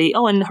steady.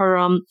 Oh, and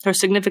her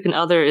significant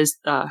other is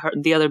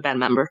the other band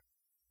member.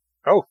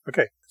 Oh,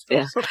 okay.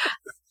 Yeah.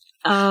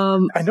 I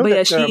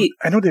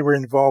know they were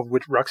involved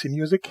with Roxy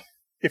Music,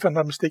 if I'm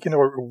not mistaken,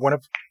 or one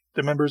of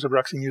the members of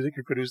Roxy Music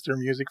who produced their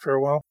music for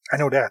a while. I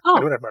know that. Oh. I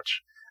know that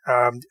much.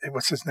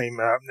 What's his name?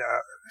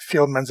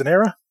 Phil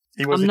Manzanera.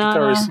 He was the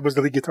guitarist. He was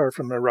the lead guitar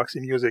from Roxy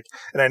Music,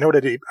 and I know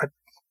that he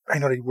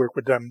worked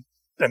with them.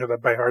 I know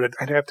that by heart.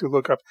 I'd have to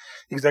look up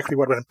exactly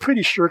what, but I'm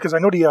pretty sure, because I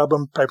know the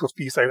album Pipe of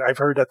Peace. I've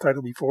heard that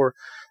title before,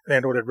 and I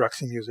know that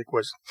Roxy Music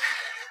was.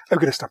 I'm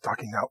going to stop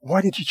talking now.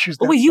 Why did you choose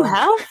that? Wait, you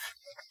have?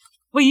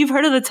 Wait, you've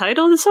heard of the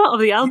title of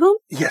the album?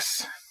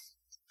 Yes.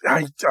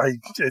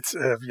 It's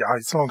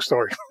a long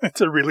story.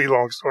 It's a really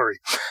long story.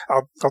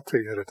 I'll tell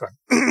you another time.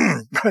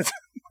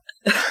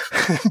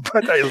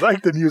 But I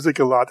like the music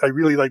a lot. I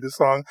really like the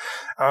song.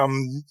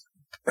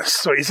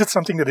 So is it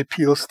something that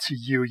appeals to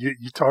you?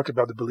 You talked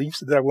about the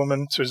beliefs of that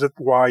woman. So is that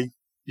why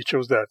you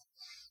chose that?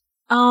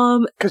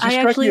 Because you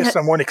strike me as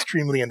someone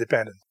extremely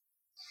independent.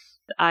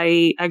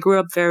 I grew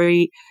up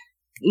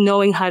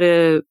knowing how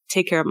to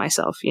take care of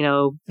myself,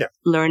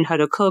 learn how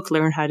to cook,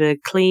 learn how to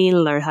clean,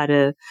 learn how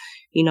to,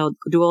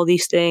 do all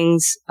these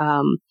things.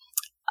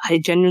 I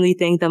genuinely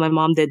think that my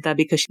mom did that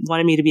because she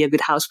wanted me to be a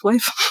good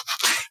housewife,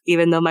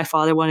 even though my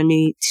father wanted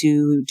me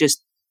to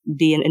just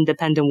be an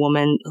independent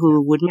woman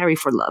who would marry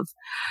for love.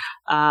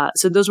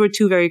 So those were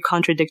 2 very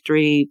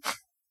contradictory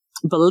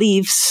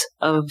beliefs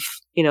of,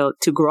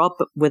 to grow up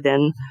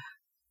within.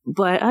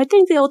 But I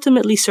think they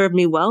ultimately served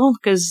me well,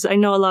 because I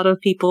know a lot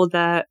of people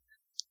that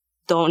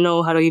don't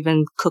know how to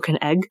even cook an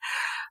egg,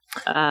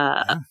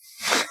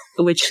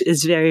 which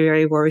is very,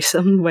 very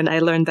worrisome. When I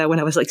learned that when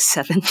I was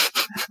 7.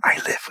 I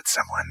live with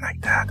someone like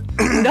that.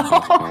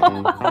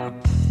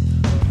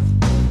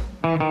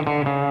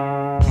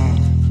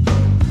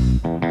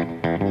 No.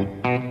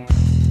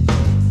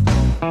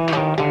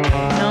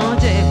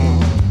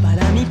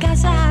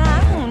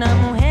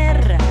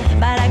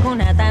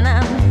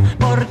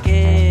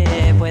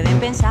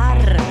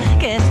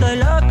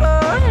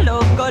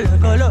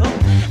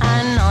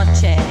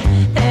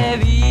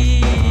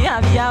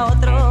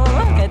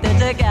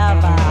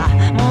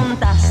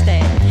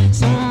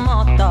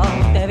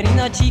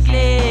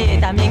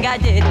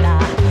 galleta.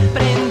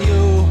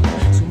 Prendió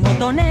su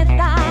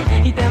motoneta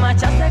y te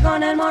marchaste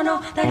con el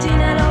mono del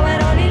jean, el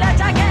overol y la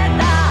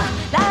chaqueta.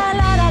 La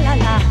la la la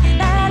la,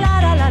 la la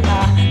la la la,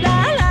 la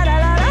la la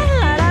la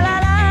la la la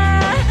la.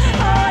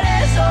 Por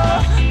eso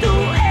tú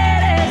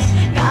eres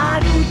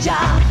carulla,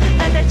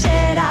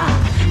 lechera,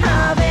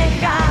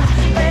 abeja,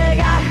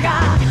 pegaja,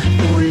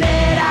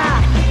 pulera,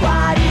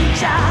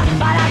 guaricha,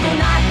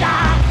 baracunata,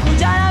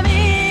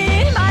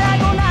 cucharamí,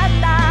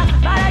 baracunata,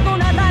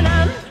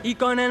 nam. Y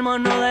con el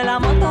mono de la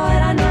moto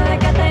eran 9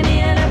 que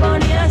tenía y le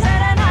ponía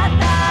serenata.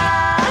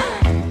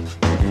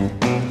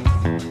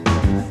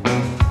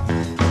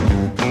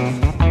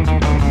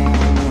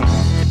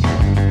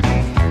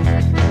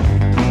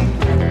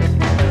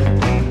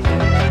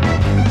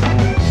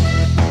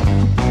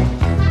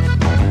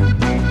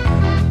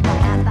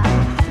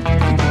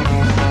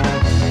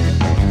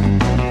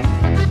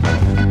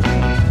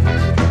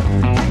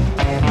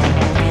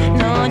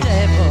 No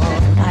llevo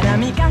para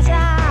mi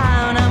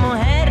casa una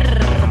mujer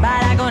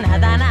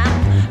baracunatana,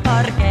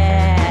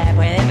 porque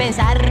puede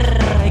pensar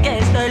que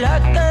estoy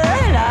loca.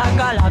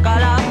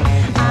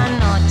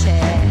 Anoche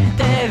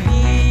te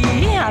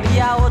vi,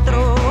 había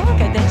otro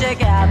que te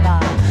chequeaba.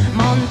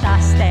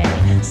 Montaste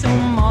su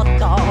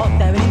moto,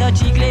 te brindó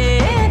chicle,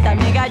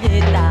 también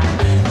galleta.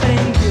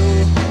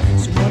 Prendió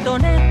su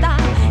motoneta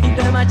y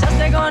te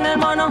marchaste con el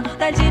mono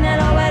del jean, el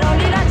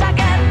overol y la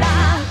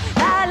chaqueta.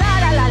 La la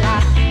la la la,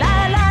 la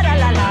la la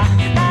la la,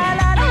 la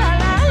la la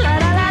la la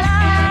la la la.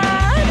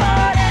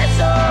 Por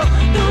eso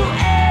tú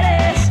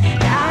eres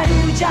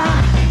carulla,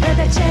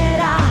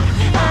 lechera,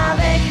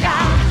 abeja,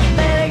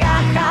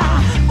 pegaja,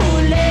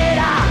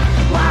 pulera,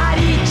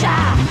 guaricha,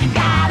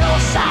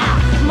 carosa,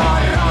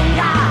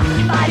 morronga,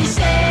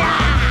 parisea,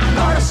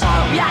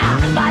 corsovia,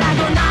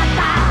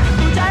 baracunata,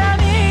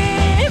 cucharamí,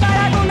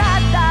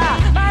 baracunata,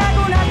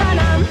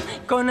 nam.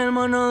 Con el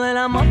mono de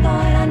la moto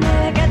eran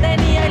 9 que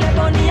tenía y le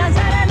ponían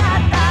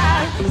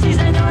serenata. Sí,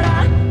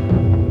 señora.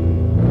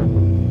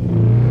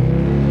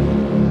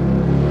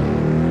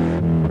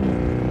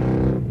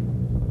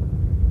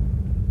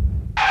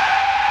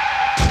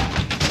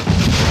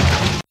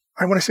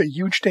 I want to say a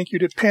huge thank you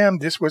to Pam.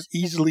 This was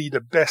easily the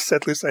best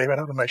set list I ever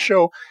had on my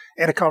show,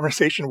 and the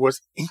conversation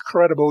was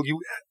incredible.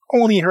 You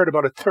only heard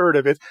about a third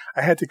of it.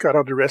 I had to cut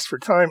out the rest for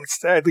time,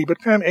 sadly. But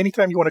Pam,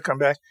 anytime you want to come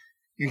back,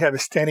 you have a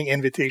standing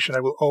invitation.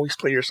 I will always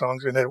play your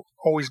songs, and I'll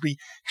always be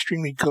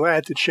extremely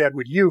glad to chat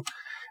with you.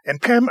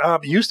 And Pam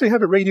used to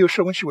have a radio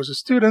show when she was a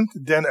student,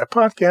 then a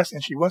podcast,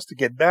 and she wants to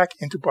get back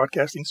into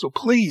podcasting. So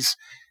please,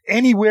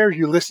 anywhere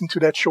you listen to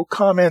that show,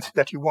 comment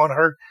that you want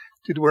her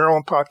to do her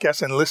own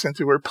podcast and listen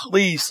to her,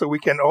 please, so we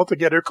can all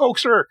together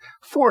coax her,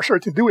 force her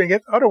to doing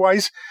it.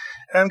 Otherwise,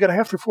 I'm going to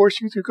have to force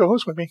you to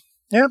co-host with me.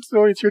 Yeah,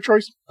 so it's your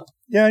choice.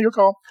 Yeah, your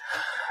call.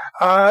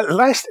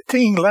 Last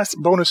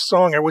bonus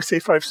song. I always say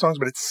 5 songs,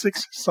 but it's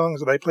 6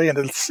 songs that I play. And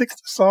the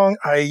 6th song,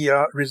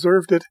 I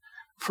reserved it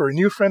for a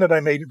new friend that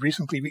I made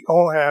recently. We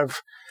all have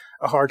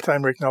a hard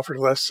time right now for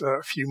the last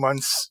few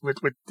months with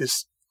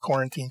this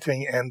quarantine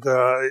thing. And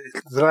the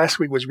last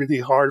week was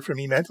really hard for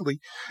me mentally.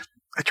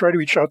 I tried to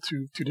reach out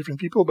to different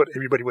people, but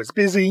everybody was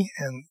busy.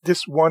 And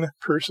this one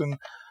person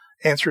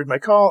answered my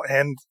call,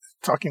 and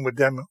talking with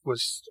them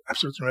was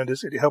absolutely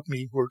tremendous. It helped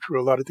me work through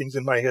a lot of things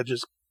in my head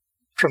just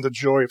from the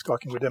joy of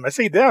talking with them. I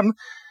say them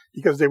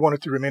because they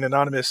wanted to remain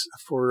anonymous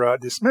for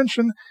this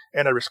mention,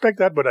 and I respect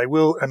that, but I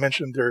will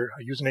mention their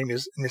username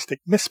is Mystic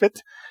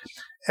Misfit.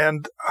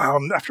 And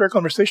after our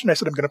conversation, I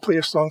said, I'm going to play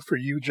a song for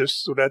you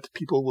just so that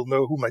people will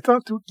know whom I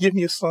talked to. Give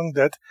me a song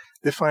that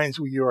defines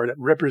who you are, that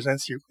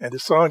represents you. And the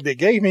song they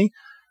gave me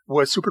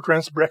was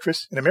Supertramp's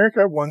Breakfast in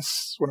America.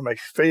 Once one of my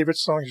favorite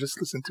songs, just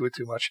listen to it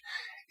too much.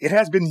 It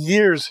has been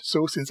years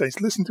since I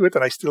listened to it,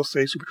 and I still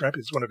say Supertramp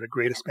is one of the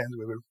greatest bands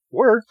we ever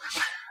were.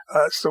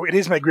 So it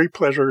is my great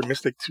pleasure,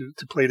 Mystic,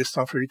 to play this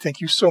song for you. Thank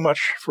you so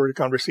much for the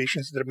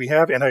conversations that we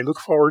have, and I look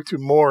forward to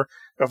more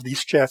of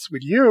these chats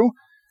with you.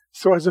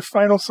 So as a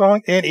final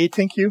song, and a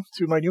thank you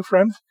to my new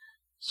friend,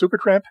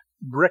 Supertramp,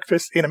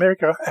 Breakfast in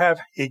America. Have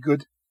a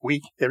good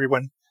week,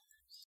 everyone.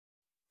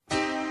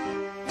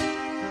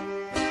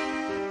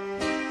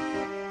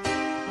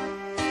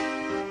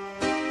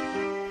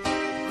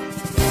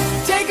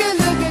 Take a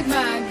look at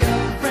my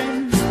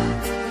girlfriend.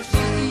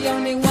 She's the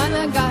only one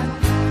I got.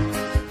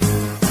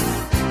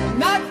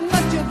 Not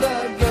much of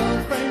a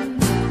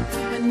girlfriend.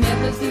 I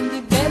never seem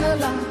to get a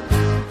lot.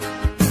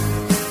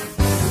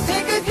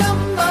 Take a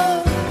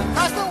jumbo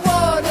across the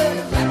water,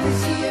 like to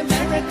see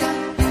America.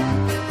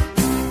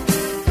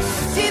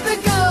 See the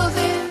girls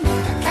in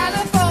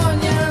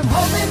California.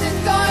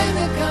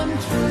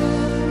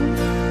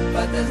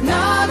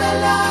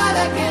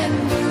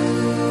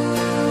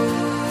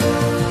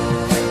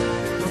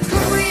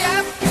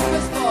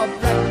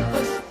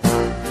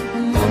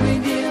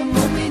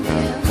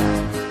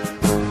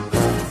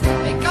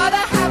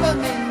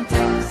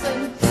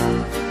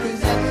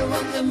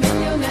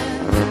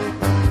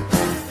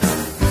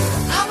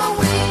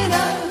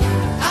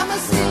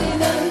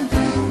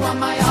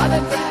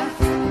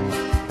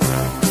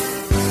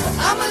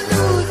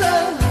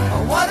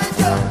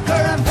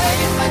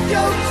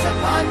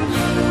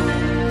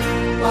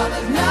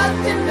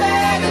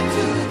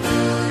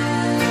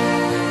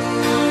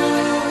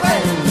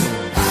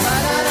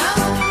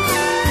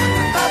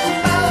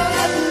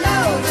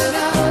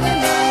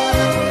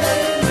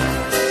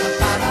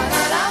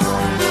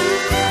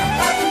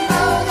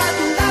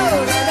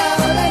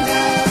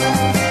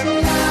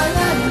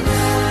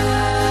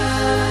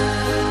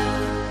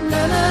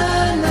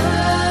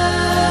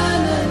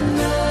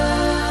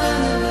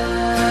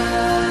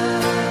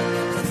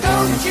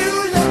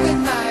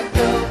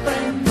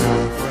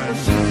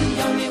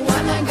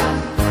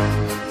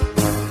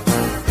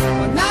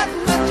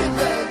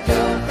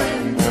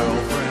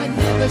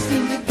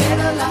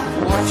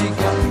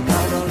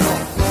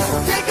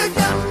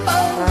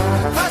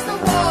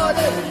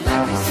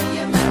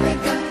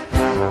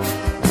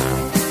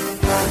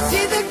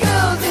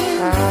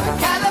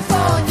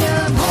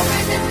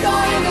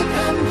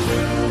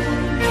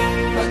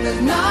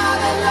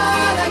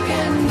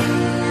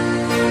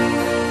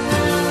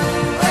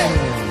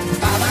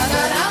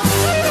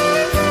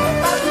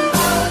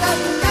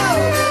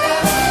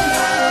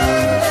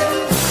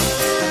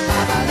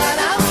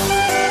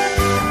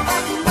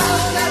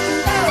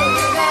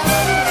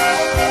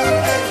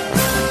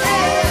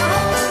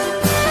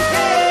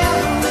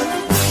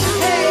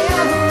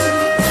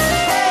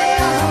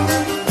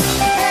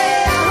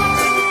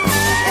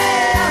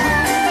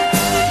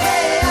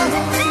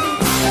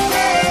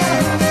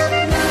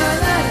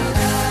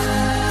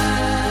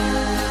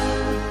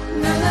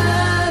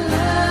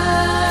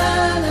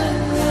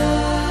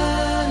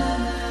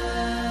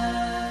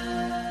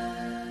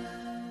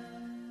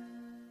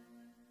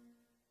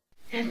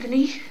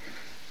 Anthony,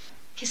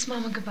 kiss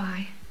Mama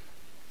goodbye.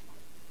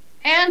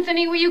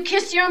 Anthony, will you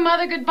kiss your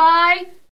mother goodbye?